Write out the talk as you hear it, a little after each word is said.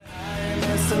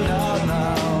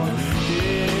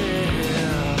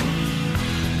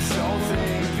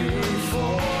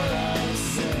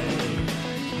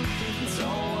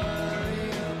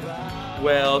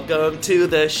welcome to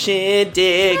the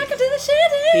Shindigg. Welcome to the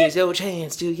Shindigg. Here's your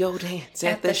chance, do your dance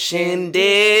at the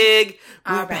Shindigg.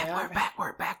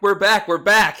 We're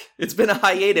back. It's been a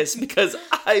hiatus because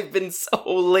I've been so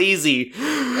lazy.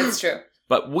 It's true.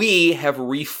 But we have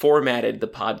reformatted the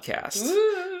podcast.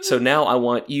 Ooh. So now I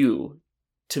want you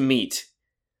to meet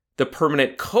the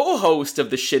permanent co-host of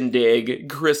the Shindigg,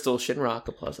 Crystal Shinrock.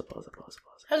 Applause.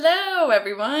 Hello,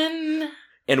 everyone.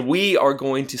 And we are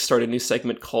going to start a new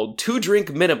segment called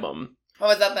 2-Drink Minimum.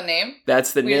 Oh, is that the name?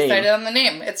 That's the name. We decided on the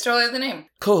name. It's totally the name.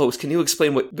 Co-host, can you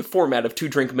explain what the format of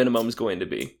 2-Drink Minimum is going to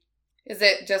be? Is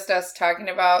it just us talking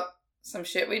about some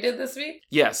shit we did this week?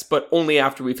 Yes, but only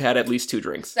after we've had at least 2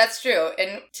 drinks. That's true.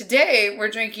 And today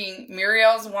we're drinking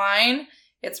Muriel's wine.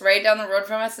 It's right down the road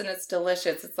from us and it's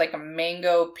delicious. It's like a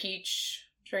mango peach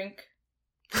drink.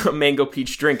 A mango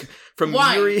peach drink from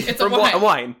wine. A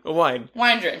wine.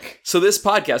 Wine drink. So this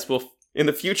podcast will, in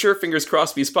the future, fingers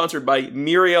crossed, be sponsored by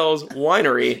Muriel's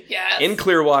Winery Yes. in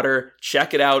Clearwater.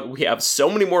 Check it out. We have so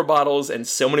many more bottles and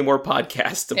so many more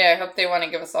podcasts. Yeah, I hope they want to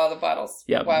give us all the bottles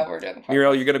while we're doing the podcast.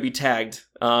 Muriel, you're going to be tagged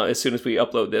as soon as we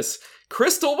upload this.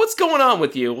 Crystal, what's going on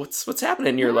with you? What's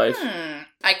happening in your life?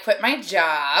 I quit my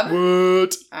job.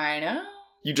 What? I know.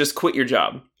 You just quit your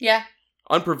job? Yeah.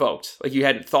 Unprovoked. Like you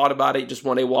hadn't thought about it. You just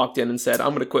one day walked in and said, I'm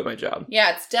going to quit my job.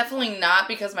 Yeah, it's definitely not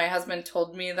because my husband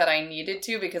told me that I needed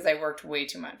to because I worked way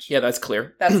too much. Yeah, that's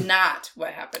clear. That's not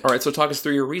what happened. All right, so talk us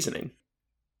through your reasoning.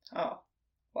 Oh,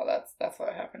 well, that's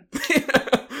what happened.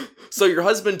 So your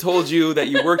husband told you that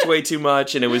you worked way too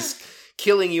much and it was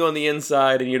killing you on the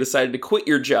inside and you decided to quit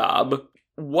your job.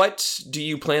 What do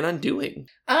you plan on doing?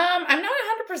 I'm not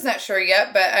 100% sure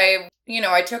yet, but I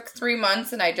took 3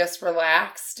 months and I just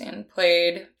relaxed and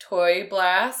played Toy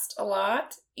Blast a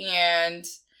lot. And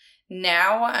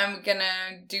now I'm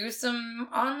gonna do some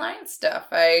online stuff.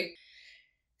 I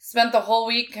spent the whole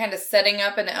week kind of setting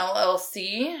up an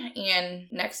LLC, and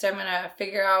next I'm gonna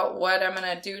figure out what I'm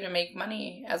gonna do to make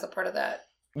money as a part of that.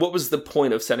 What was the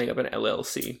point of setting up an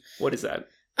LLC? What is that?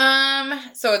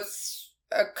 So it's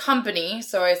a company,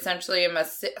 so I essentially am a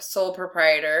sole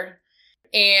proprietor.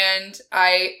 And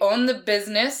I own the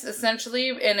business,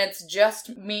 essentially, and it's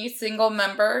just me, single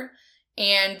member.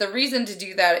 And the reason to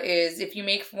do that is if you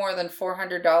make more than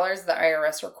 $400, the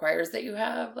IRS requires that you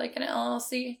have, like, an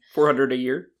LLC. $400 a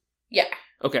year? Yeah.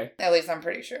 Okay. At least I'm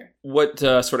pretty sure. What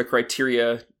sort of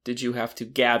criteria did you have to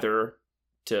gather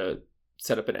to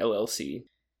set up an LLC?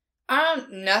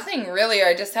 Nothing really.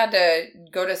 I just had to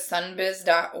go to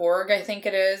sunbiz.org, I think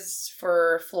it is,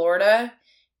 for Florida.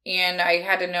 And I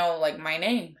had to know, like, my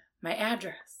name, my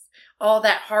address, all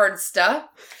that hard stuff.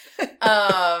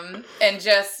 And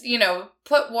just,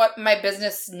 put what my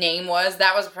business name was.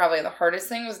 That was probably the hardest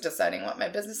thing, was deciding what my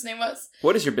business name was.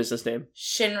 What is your business name?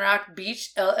 Shinrock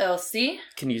Beach, LLC.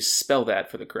 Can you spell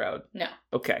that for the crowd? No.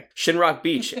 Okay. Shinrock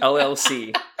Beach,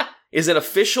 LLC is an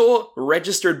official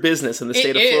registered business in the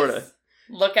state of Florida.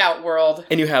 Look out, world.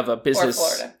 And you have a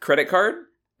business credit card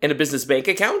and a business bank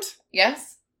account?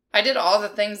 Yes. I did all the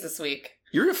things this week.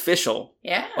 You're official.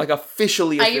 Yeah. Like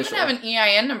officially official. I even have an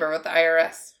EIN number with the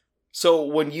IRS. So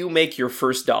when you make your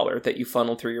first dollar that you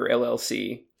funnel through your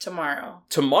LLC... Tomorrow?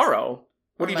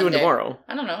 What are you doing tomorrow?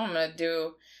 I don't know. I'm going to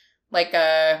do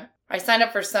I signed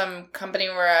up for some company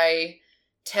where I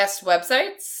test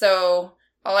websites. So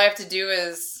all I have to do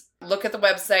is look at the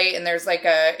website and there's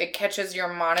it catches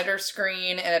your monitor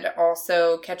screen and it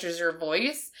also catches your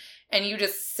voice. And you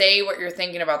just say what you're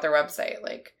thinking about their website.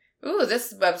 Like, ooh,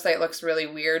 this website looks really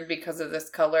weird because of this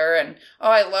color. And, oh,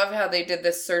 I love how they did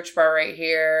this search bar right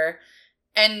here.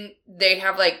 And they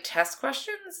have, test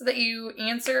questions that you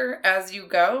answer as you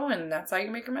go. And that's how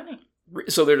you make your money.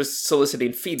 So they're just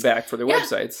soliciting feedback for their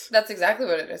websites. That's exactly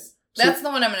what it is. That's the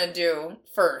one I'm going to do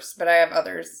first. But I have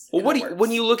others. Well,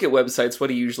 when you look at websites, what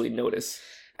do you usually notice?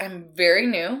 I'm very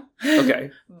new.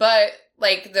 Okay. But,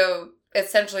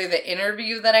 essentially the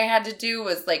interview that I had to do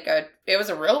was it was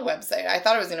a real website. I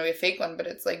thought it was going to be a fake one, but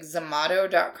it's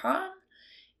Zomato.com.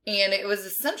 And it was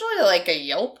essentially like a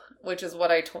Yelp, which is what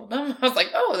I told them. I was like,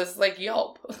 oh, this is like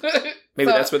Yelp.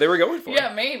 Maybe that's what they were going for.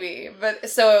 Yeah, maybe. But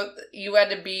so you had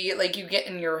to be you get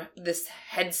in this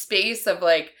headspace of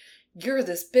you're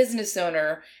this business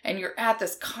owner and you're at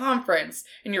this conference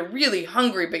and you're really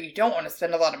hungry, but you don't want to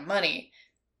spend a lot of money.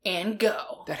 And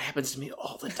go. That happens to me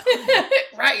all the time.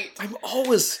 Right. I'm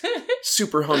always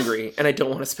super hungry and I don't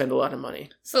want to spend a lot of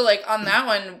money. So on that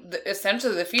one,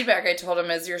 essentially the feedback I told him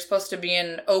is you're supposed to be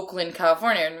in Oakland,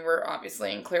 California, and we're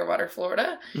obviously in Clearwater,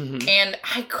 Florida. Mm-hmm. And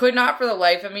I could not for the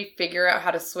life of me figure out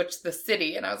how to switch the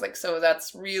city. And I was like, so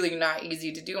that's really not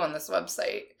easy to do on this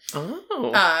website.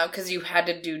 Oh. Because you had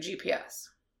to do GPS.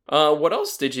 What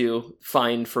else did you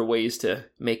find for ways to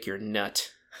make your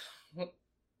nut?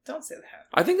 Don't say that.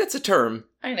 I think that's a term.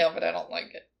 I know, but I don't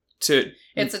like it.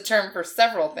 It's a term for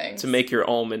several things. To make your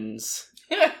almonds,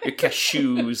 your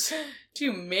cashews.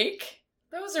 To make?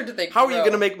 Those are to they How are you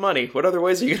going to make money? What other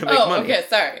ways are you going to make money? Okay,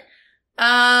 sorry.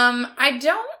 I'm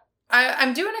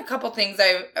doing a couple things.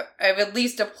 I've at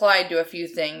least applied to a few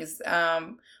things.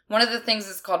 One of the things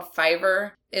is called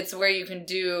Fiverr. It's where you can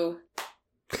do...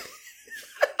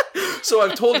 So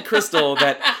I've told Crystal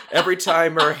that every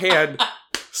time her hand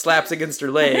slaps against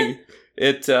her leg,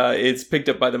 it's picked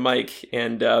up by the mic.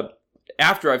 And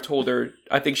after I've told her,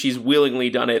 I think she's willingly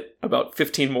done it about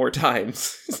 15 more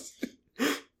times.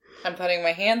 I'm putting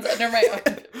my hands under my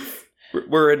arm.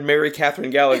 We're in Mary Catherine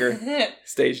Gallagher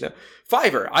stage now.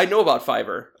 Fiverr. I know about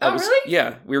Fiverr. Really?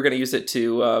 Yeah. We were going to use it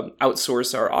to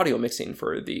outsource our audio mixing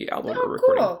for the album we're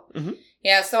recording. Cool. Mm-hmm.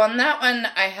 Yeah, so on that one,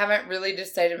 I haven't really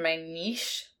decided my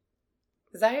niche.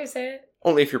 Is that how you say it?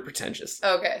 Only if you're pretentious.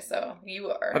 Okay, so you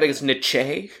are. I think it's niche.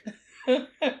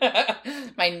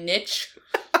 My niche.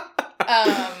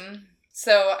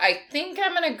 So I think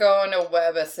I'm going to go into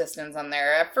web assistance on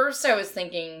there. At first I was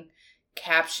thinking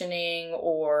captioning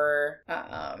or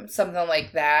something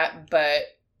like that, but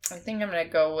I think I'm going to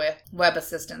go with web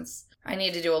assistance. I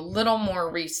need to do a little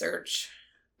more research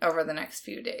over the next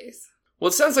few days. Well,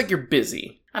 it sounds like you're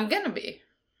busy. I'm going to be.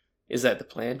 Is that the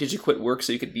plan? Did you quit work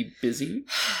so you could be busy?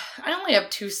 I only have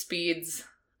 2 speeds.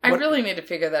 I really need to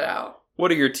figure that out.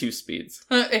 What are your 2 speeds?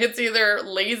 It's either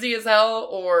lazy as hell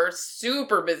or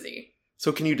super busy.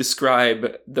 So can you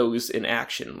describe those in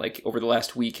action? Like, over the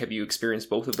last week, have you experienced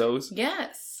both of those?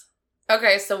 Yes.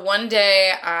 Okay, so one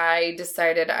day I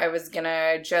decided I was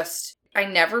gonna I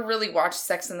never really watched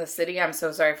Sex and the City. I'm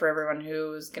so sorry for everyone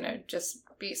who's gonna just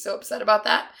be so upset about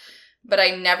that. But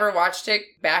I never watched it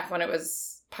back when it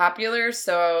was popular.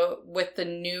 So with the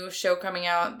new show coming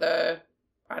out,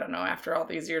 I don't know, after all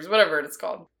these years, whatever it's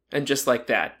called. And just like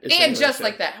that. And just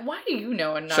like that. Why do you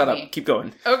know and not Shut me? up. Keep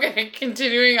going. Okay,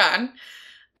 continuing on.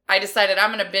 I decided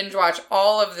I'm going to binge watch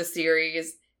all of the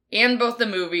series and both the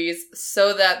movies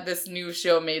so that this new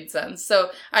show made sense.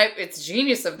 So it's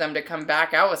genius of them to come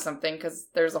back out with something because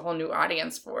there's a whole new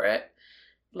audience for it.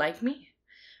 Like me.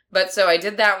 But so I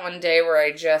did that one day where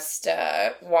I just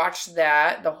watched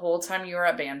that the whole time you were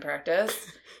at band practice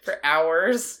for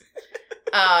hours.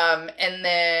 And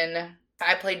then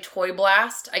I played Toy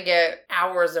Blast. I get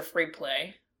hours of free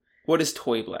play. What is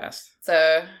Toy Blast? It's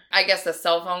I guess a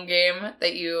cell phone game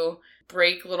that you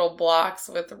break little blocks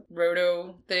with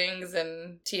roto things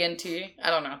and TNT. I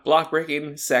don't know. Block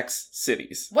breaking sex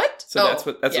cities. What? So that's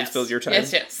what fills your time?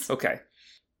 Yes. Okay.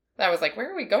 I was like,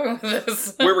 where are we going with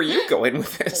this? Where were you going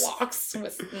with this? Blocks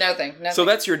with nothing. So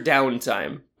that's your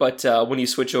downtime. But when you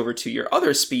switch over to your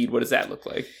other speed, what does that look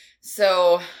like?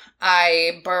 So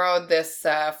I borrowed this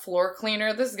floor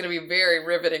cleaner. This is going to be very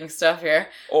riveting stuff here.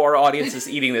 Oh, our audience is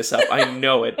eating this up. I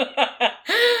know it.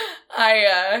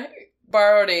 I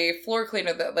borrowed a floor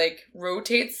cleaner that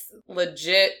rotates.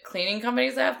 Legit cleaning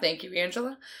companies have. Thank you,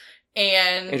 Angela.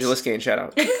 And Angela Skane, shout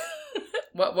out.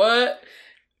 What?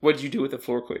 What did you do with the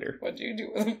floor cleaner? What did you do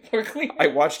with the floor cleaner? I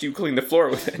watched you clean the floor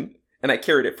with it, and I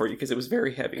carried it for you because it was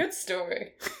very heavy. Good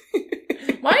story.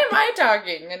 Why am I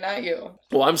talking and not you?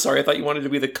 Well, I'm sorry. I thought you wanted to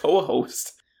be the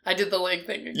co-host. I did the leg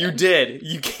thing again. You did.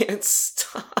 You can't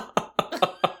stop.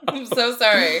 I'm so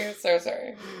sorry. So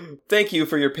sorry. Thank you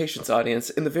for your patience, audience,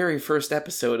 in the very first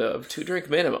episode of 2 Drink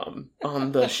Minimum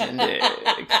on the Shindigg.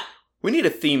 We need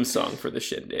a theme song for the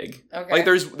Shindigg. Okay.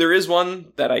 There is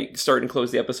one that I start and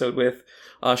close the episode with.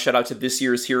 Shout out to This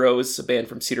Year's Heroes, a band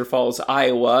from Cedar Falls,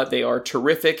 Iowa. They are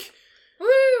terrific.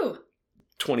 Woo!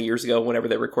 20 years ago, whenever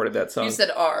they recorded that song. You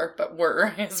said are, but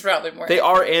were is probably more. They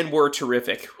are and were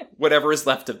terrific. Whatever is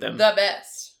left of them. The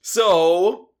best.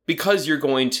 So, because you're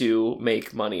going to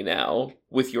make money now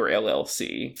with your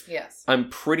LLC, yes, I'm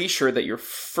pretty sure that your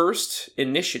first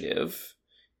initiative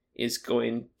is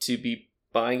going to be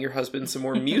buying your husband some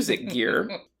more music gear.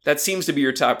 That seems to be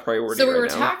your top priority So we were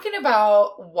right now. talking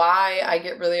about why I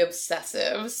get really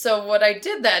obsessive. So what I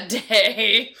did that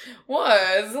day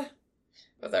was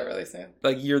that really soon?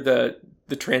 Like, you're the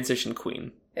transition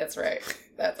queen. That's right.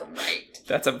 That's right.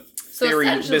 That's a very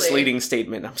misleading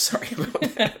statement. I'm sorry about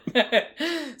that.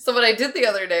 So what I did the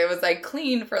other day was I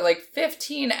cleaned for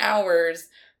 15 hours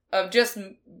of just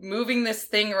moving this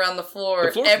thing around the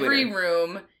floor every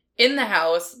room in the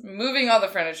house, moving all the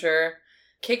furniture,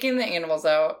 kicking the animals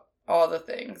out, all the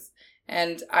things.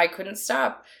 And I couldn't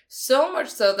stop. So much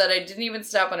so that I didn't even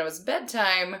stop when it was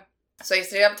bedtime. So I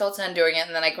stayed up till 10 doing it,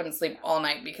 and then I couldn't sleep all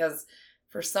night because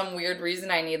for some weird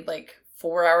reason I need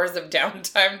 4 hours of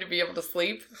downtime to be able to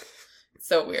sleep.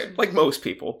 So weird. Like most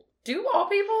people. Do all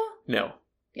people? No.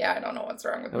 Yeah, I don't know what's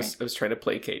wrong with me. I was trying to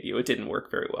placate you. It didn't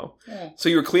work very well. Mm. So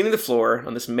you were cleaning the floor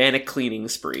on this manic cleaning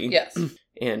spree. Yes.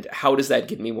 And how does that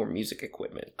give me more music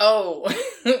equipment? Oh.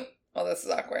 Well, this is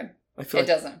awkward. I feel It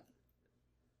doesn't.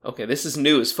 Okay, this is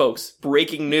news, folks.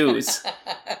 Breaking news.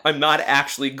 I'm not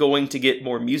actually going to get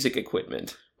more music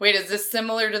equipment. Wait, is this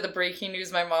similar to the breaking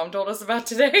news my mom told us about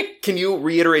today? Can you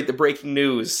reiterate the breaking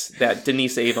news that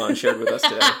Denise Avon shared with us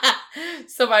today?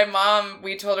 So my mom,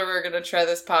 we told her we were going to try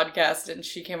this podcast, and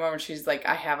she came over and she's like,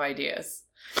 I have ideas.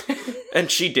 And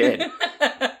she did.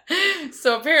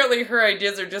 So apparently her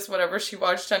ideas are just whatever she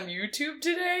watched on YouTube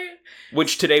today.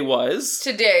 Which today was?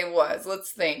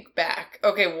 Let's think back.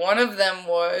 Okay, one of them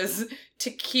was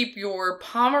to keep your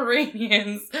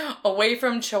Pomeranians away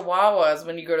from Chihuahuas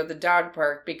when you go to the dog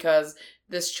park, because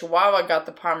this Chihuahua got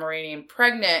the Pomeranian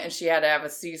pregnant and she had to have a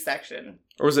C-section.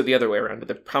 Or was it the other way around?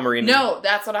 The Pomeranian? No,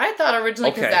 that's what I thought originally,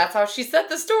 because Okay. that's how she said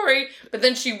the story. But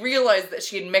then she realized that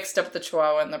she had mixed up the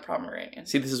Chihuahua and the Pomeranian.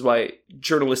 See, this is why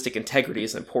journalistic integrity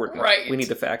is important. Right. We need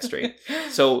the facts straight.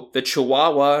 So the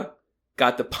Chihuahua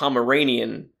got the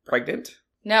Pomeranian pregnant.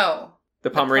 No. The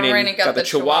Pomeranian got the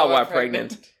Chihuahua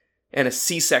pregnant. pregnant. And a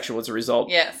C-section was a result.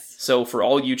 Yes. So for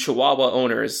all you Chihuahua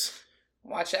owners,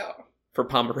 Watch out. for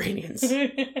Pomeranians.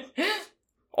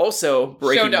 Also,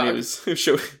 breaking Show news.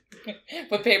 Show.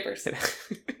 With papers.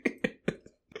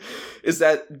 Is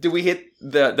that, do we hit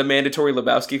the mandatory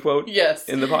Lebowski quote Yes.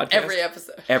 in the podcast? Every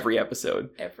episode. Every episode.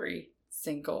 Every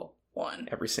single one.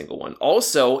 Every single one.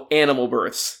 Also, animal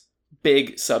births.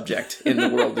 Big subject in the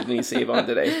world of Denise Avon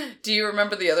today. Do you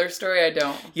remember the other story? I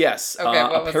don't. Yes. Okay,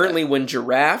 what was apparently when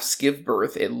giraffes give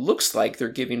birth, it looks like they're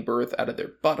giving birth out of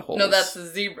their buttholes. No, that's the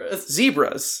zebras.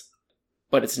 Zebras.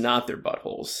 But it's not their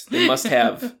buttholes. They must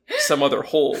have some other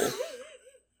hole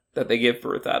that they give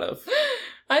birth out of.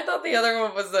 I thought the other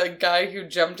one was a guy who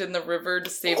jumped in the river to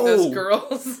save those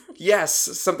girls. Yes,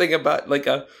 something about like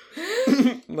a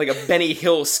Benny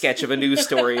Hill sketch of a news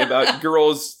story about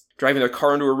girls driving their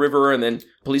car into a river, and then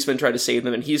policemen tried to save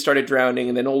them, and he started drowning,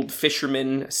 and then old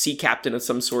fisherman, sea captain of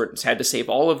some sort, had to save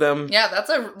all of them. Yeah,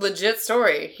 that's a legit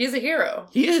story. He's a hero.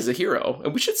 He is a hero,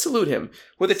 and we should salute him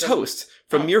with a toast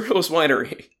from Muriel's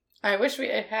Winery. I wish we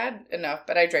had enough,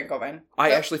 but I drank all mine. I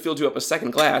actually filled you up a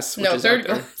second glass. Which No, is third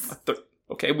out there.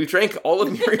 Okay, we drank all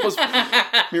of Muriel's.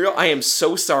 Muriel, I am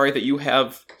so sorry that you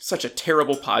have such a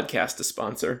terrible podcast to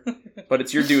sponsor, but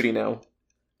it's your duty now.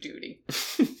 Duty.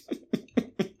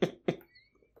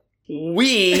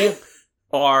 We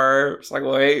are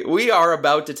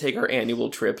about to take our annual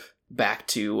trip back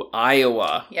to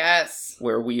Iowa. Yes.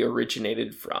 Where we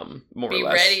originated from, more Be or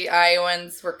less. ready,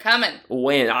 Iowans. We're coming.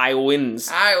 When Iowans.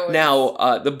 Iowans.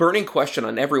 Now, the burning question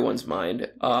on everyone's mind,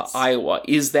 Iowa,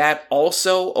 is that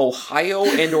also Ohio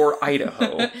and or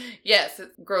Idaho? Yes,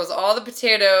 it grows all the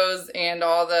potatoes and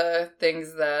all the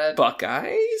things that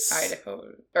Buckeyes?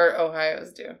 Idaho or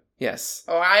Ohio's do. Yes.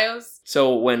 Ohio's?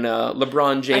 So when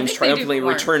LeBron James think they do triumphantly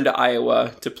corn. returned to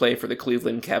Iowa to play for the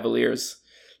Cleveland Cavaliers,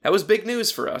 that was big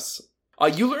news for us.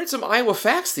 You learned some Iowa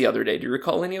facts the other day. Do you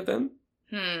recall any of them?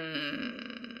 Do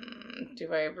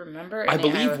I remember? I any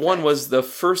believe Iowa one facts? was the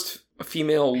first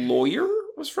female lawyer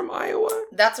was from Iowa.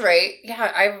 That's right.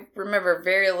 Yeah, I remember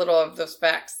very little of those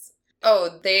facts.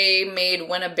 Oh, they made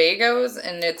Winnebagos,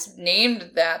 and it's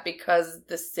named that because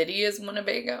the city is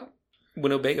Winnebago.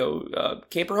 Winnebago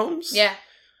camper homes? Yeah.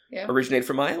 Yeah. Originated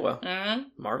from Iowa. Mm-hmm.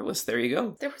 Marvelous. There you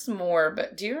go. There was more,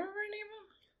 but do you remember any of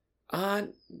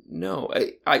them? No.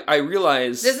 I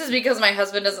realize... This is because my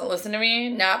husband doesn't listen to me,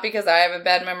 not because I have a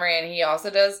bad memory and he also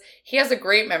does. He has a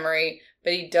great memory,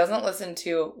 but he doesn't listen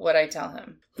to what I tell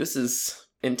him. This is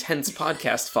intense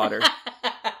podcast fodder.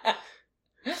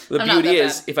 The I'm not beauty that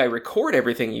is, bad. if I record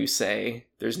everything you say,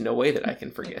 there's no way that I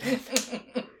can forget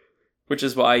it. Which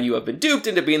is why you have been duped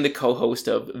into being the co-host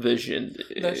of The Shindigg.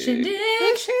 The Shindigg.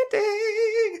 The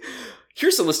Shindigg.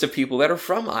 Here's a list of people that are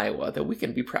from Iowa that we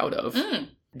can be proud of.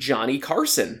 Johnny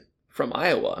Carson from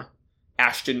Iowa.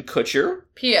 Ashton Kutcher.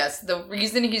 P.S. The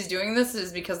reason he's doing this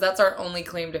is because that's our only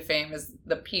claim to fame is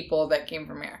the people that came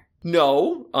from here.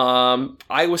 No.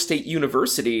 Iowa State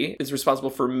University is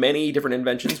responsible for many different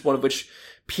inventions, one of which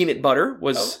peanut butter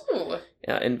was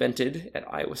invented at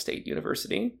Iowa State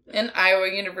University. And Iowa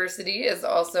University has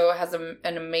an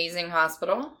amazing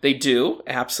hospital. They do,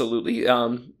 absolutely.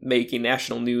 Making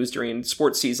national news during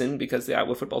sports season because the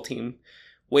Iowa football team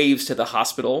waves to the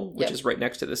hospital, which is right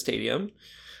next to the stadium.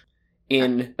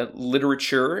 In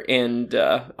literature and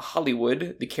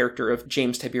Hollywood, the character of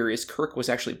James Tiberius Kirk was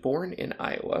actually born in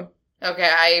Iowa. Okay,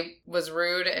 I was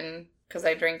rude and because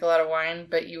I drank a lot of wine,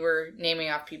 but you were naming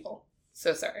off people.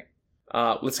 So sorry.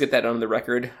 Let's get that on the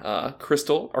record.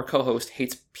 Crystal, our co-host,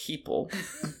 hates people,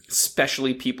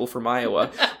 especially people from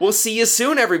Iowa. We'll see you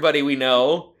soon, everybody we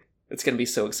know. It's going to be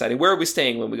so exciting. Where are we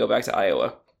staying when we go back to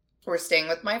Iowa? We're staying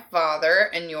with my father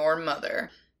and your mother.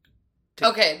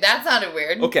 Okay, that sounded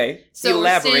weird. Okay, so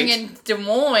elaborate. We're staying in Des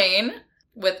Moines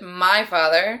with my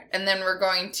father, and then we're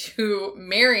going to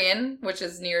Marion, which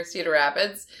is near Cedar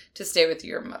Rapids, to stay with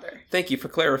your mother. Thank you for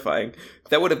clarifying.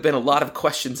 That would have been a lot of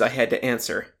questions I had to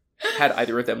answer had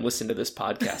either of them listened to this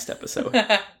podcast episode.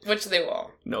 Which they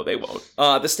won't. No, they won't.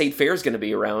 The State Fair is going to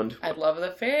be around. I love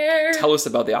the fair. Tell us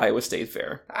about the Iowa State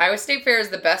Fair. The Iowa State Fair is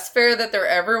the best fair that there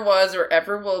ever was or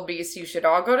ever will be, so you should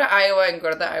all go to Iowa and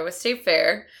go to the Iowa State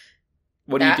Fair.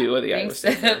 What do you do at the Iowa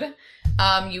State Fair?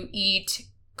 You eat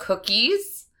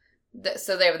cookies.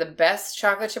 So they have the best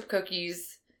chocolate chip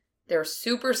cookies. They're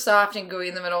super soft and gooey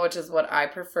in the middle, which is what I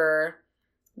prefer.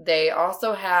 They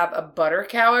also have a butter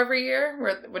cow every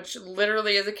year, which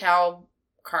literally is a cow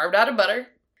carved out of butter.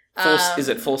 Is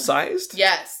it full-sized?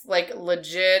 Yes, like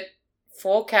legit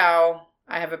full cow.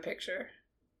 I have a picture.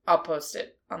 I'll post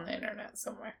it on the internet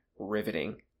somewhere.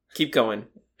 Riveting. Keep going.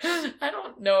 I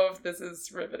don't know if this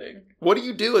is riveting. What do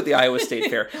you do at the Iowa State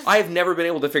Fair? I have never been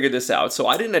able to figure this out, so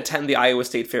I didn't attend the Iowa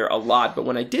State Fair a lot, but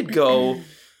when I did go,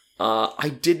 I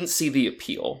didn't see the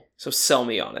appeal. So sell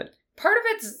me on it. Part of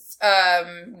it's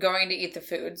going to eat the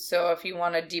food. So if you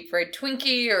want a deep fried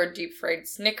Twinkie or a deep fried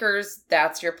Snickers,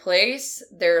 that's your place.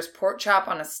 There's pork chop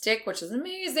on a stick, which is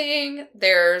amazing.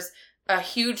 There's a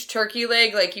huge turkey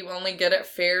leg like you only get at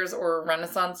fairs or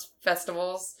Renaissance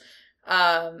festivals.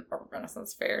 Or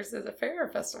Renaissance fairs. Is it fair or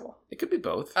festival? It could be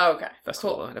both. Oh, okay.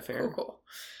 Festival cool. and a fair. Cool.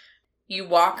 You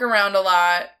walk around a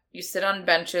lot. You sit on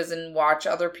benches and watch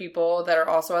other people that are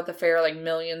also at the fair, like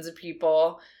millions of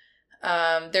people.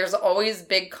 There's always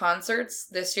big concerts.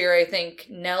 This year, I think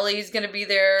Nelly's going to be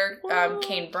there.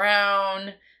 Kane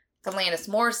Brown, Alanis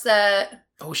Morissette.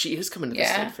 Oh, she is coming to the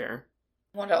state fair.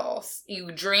 What else?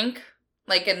 You drink.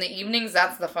 Like in the evenings,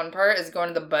 that's the fun part, is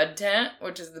going to the Bud Tent,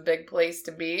 which is the big place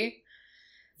to be.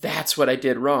 That's what I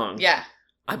did wrong. Yeah.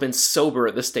 I've been sober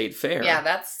at the state fair. Yeah,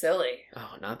 that's silly.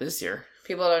 Oh, not this year.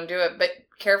 People don't do it. But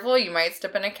careful, you might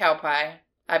step in a cow pie.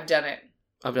 I've done it.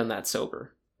 I've done that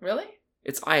sober. Really?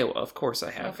 It's Iowa, of course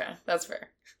I have. Okay, that's fair.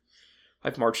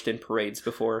 I've marched in parades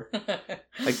before.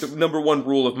 Like, the number one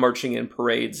rule of marching in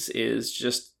parades is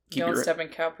just keep Don't step in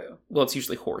cow poo. Well, it's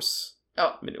usually horse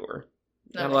manure.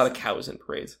 Not a lot of cows in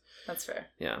parades. That's fair.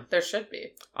 Yeah. There should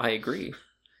be. I agree.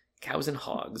 Cows and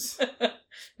hogs.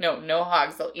 No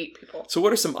hogs. They'll eat people. So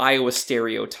what are some Iowa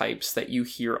stereotypes that you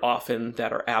hear often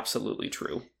that are absolutely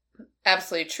true?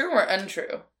 Absolutely true or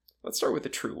untrue? Let's start with the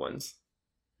true ones.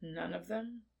 None of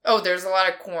them? Oh, there's a lot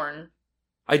of corn.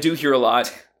 I do hear a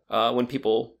lot when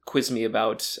people quiz me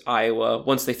about Iowa,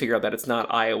 once they figure out that it's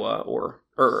not Iowa or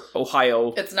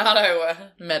Ohio. It's not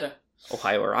Iowa. Meta.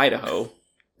 Ohio or Idaho.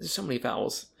 There's so many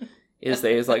vowels.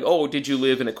 Is like, oh, did you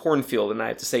live in a cornfield? And I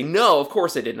have to say, no, of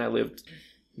course I didn't. I lived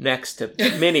next to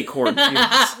many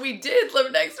cornfields. We did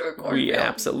live next to a cornfield. We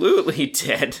absolutely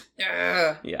did.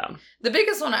 Ugh. Yeah. The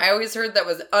biggest one I always heard that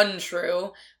was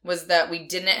untrue was that we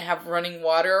didn't have running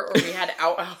water or we had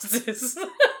outhouses.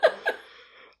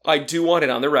 I do want it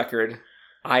on the record.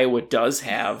 Iowa does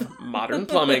have modern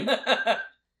plumbing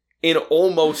in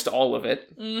almost all of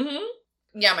it. Mm-hmm.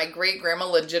 Yeah, my great-grandma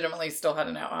legitimately still had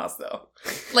an outhouse, though.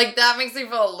 Like, that makes me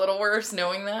feel a little worse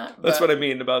knowing that. That's what I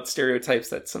mean about stereotypes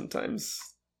that sometimes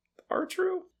are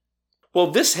true.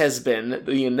 Well, this has been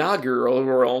the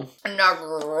inaugural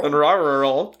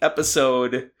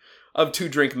episode of Two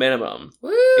Drink Minimum,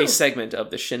 Woo! A segment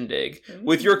of the Shindigg,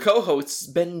 with your co-hosts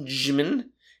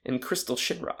Benjamin and Crystal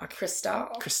Shinrock.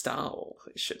 Crystal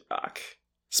Shinrock.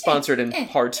 Sponsored in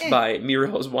part by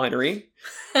Miro's Winery.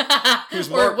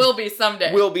 Or will be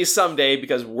someday. Will be someday,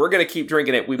 because we're going to keep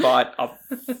drinking it. We bought a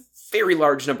very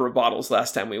large number of bottles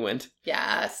last time we went.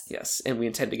 Yes. Yes, and we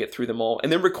intend to get through them all,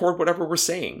 and then record whatever we're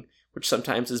saying, which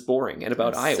sometimes is boring and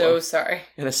about Iowa. So sorry.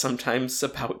 And is sometimes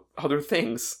about other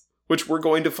things, which we're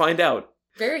going to find out.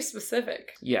 Very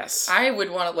specific. Yes. I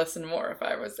would want to listen more if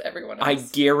I was everyone else. I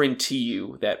guarantee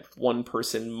you that one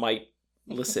person might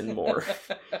listen more,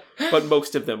 but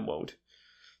most of them won't.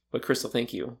 But Crystal,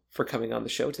 thank you for coming on the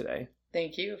show today.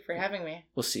 Thank you for having me.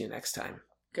 We'll see you next time.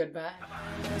 Goodbye.